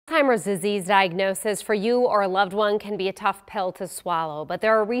Alzheimer's disease diagnosis for you or a loved one can be a tough pill to swallow, but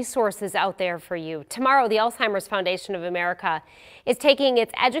there are resources out there for you. Tomorrow, the Alzheimer's Foundation of America is taking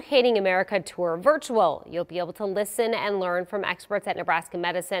its Educating America tour virtual. You'll be able to listen and learn from experts at Nebraska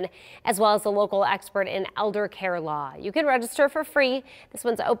Medicine, as well as a local expert in elder care law. You can register for free. This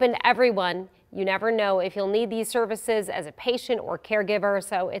one's open to everyone. You never know if you'll need these services as a patient or caregiver,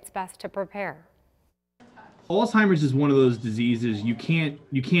 so it's best to prepare. Alzheimer's is one of those diseases you can't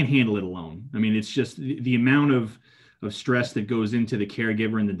handle it alone. I mean, it's just the amount of stress that goes into the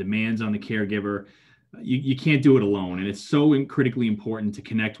caregiver and the demands on the caregiver. You can't do it alone, and it's so critically important to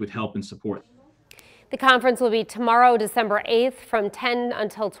connect with help and support. The conference will be tomorrow, December 8th from 10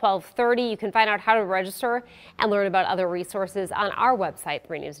 until 12:30. You can find out how to register and learn about other resources on our website,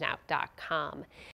 3newsnow.com.